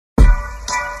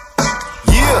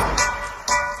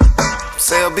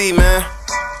LB, man.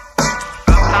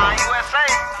 Uptown USA.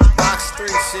 Box 3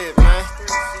 shit, man.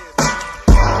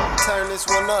 Turn this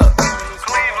one up.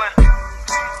 Cleveland.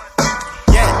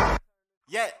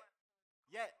 Yeah.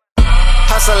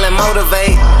 Hustle and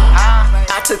motivate. Huh?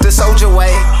 I took the soldier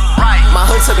way. Right. My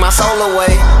hood took my soul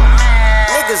away.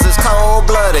 Niggas is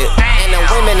cold-blooded, and the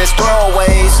women is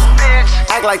throwaways. Bitch.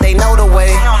 Act like they know the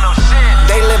way. You don't know shit.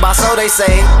 They live by so they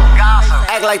say. Gossip.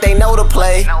 Act like they know the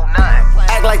play. Know nothing.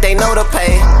 Act like they know the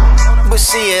pay. But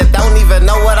shit, don't even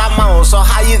know what I'm on. So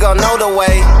how you gon' know the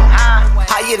way? Huh?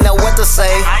 How you know what to say?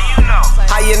 How you know?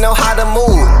 How you know how to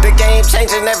move? The game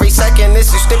changing every second.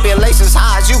 This is stipulations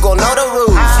high as you gon' know the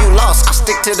rules. You lost, I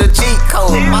stick to the G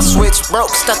code. My switch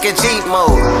broke, stuck in G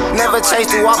mode. Never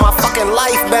changed throughout my fucking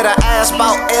life. Better ask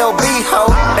about LB, ho.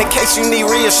 In case you need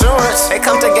reassurance, they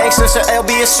come to gangsters, so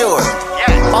LB assured.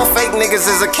 Yeah. All fake niggas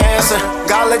is a cancer.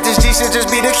 God let this G shit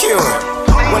just be the cure.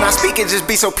 When I speak, it just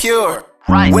be so pure.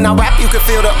 Right. When I rap, you can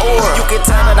feel the aura. You can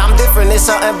tell that I'm different, it's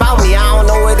something about me. I don't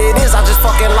know what it is, I just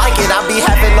fucking like it. I be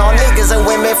having all niggas and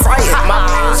women frightened. My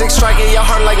music striking your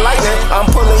heart like lightning. I'm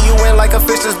pulling you in like a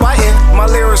fish is biting. My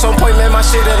lyrics on point, man, my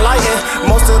shit enlightened.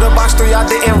 Most of the box 3, I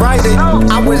didn't write it.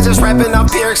 I was just rapping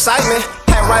up pure excitement.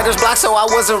 Had writer's block, so I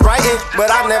wasn't writing. But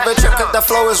I never trip, cause the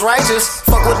flow is righteous.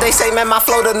 Fuck what they say, man, my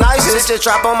flow the nicest. Just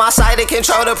drop on my site and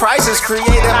control the prices.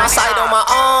 Created my site on my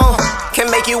own. Can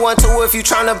make you one too if you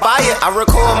tryna buy it. I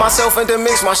record myself and then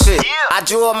mix my shit. I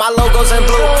drew up my logos and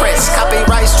blueprints.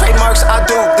 Copyrights, trademarks, I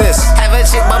do this. Have a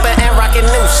chick bumpin' and rockin'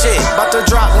 new shit. About to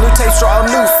drop new tapes, draw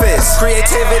new fits.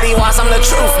 Creativity wise, I'm the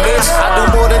truth, bitch. I do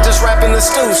more than just rapping the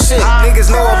stew shit. Niggas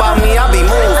know about me, I be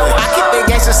moving. I keep it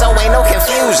gangsta so ain't no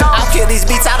confusion. I kill these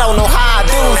beats, I don't know how I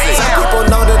do this. Some people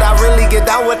know that I really get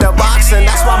down with the boxing.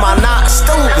 That's why my knock's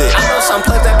stupid. I know some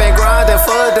plebs that been grinding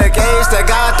for decades that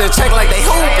got the check like they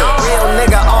hoopin'. Real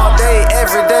nigga all day,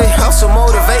 every day. Hustle,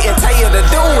 motivate, and tell you to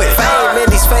do it. Fame in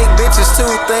these fake bitches, 2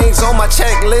 things on my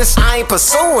checklist I ain't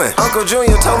pursuing. Uncle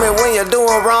Junior told me when you're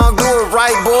doing wrong, do it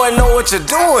right, boy, know what you're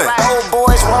doing. Old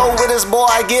boys roll with this boy,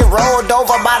 I get rolled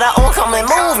over by the oncoming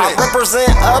movement. I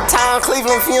represent Uptown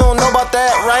Cleveland, if you don't know about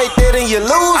that right there, then you're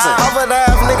losing. Other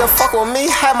half nigga fuck with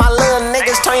me, have my little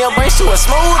niggas turn your brains to a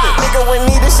smoothie. Nigga with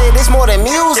me, this shit is more than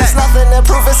music. It's nothing to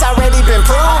prove, it's already been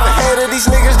proven. Ahead of these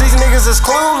niggas is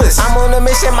clueless. I'm on a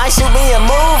mission, might shoot me and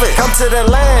move it. Come to the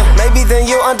land, maybe then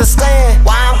you'll understand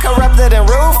why I'm corrupted and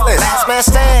ruthless. Last man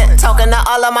stand, talking to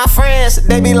all of my friends.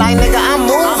 They be like, nigga, I'm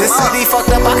moving. This city fucked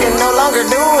up, I can no longer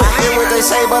do it. I hear what they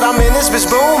say, but I'm in this bitch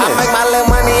booming. I make my little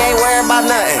money, ain't worried about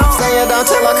nothing. Staying down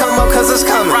till I come up, cause it's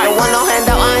coming. Don't want no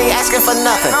handout, I ain't asking for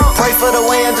nothing. Pray for the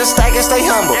way and just stack and stay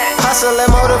humble. Hustle and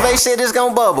motivate, shit is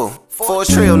gon' bubble. For a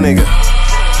trill nigga.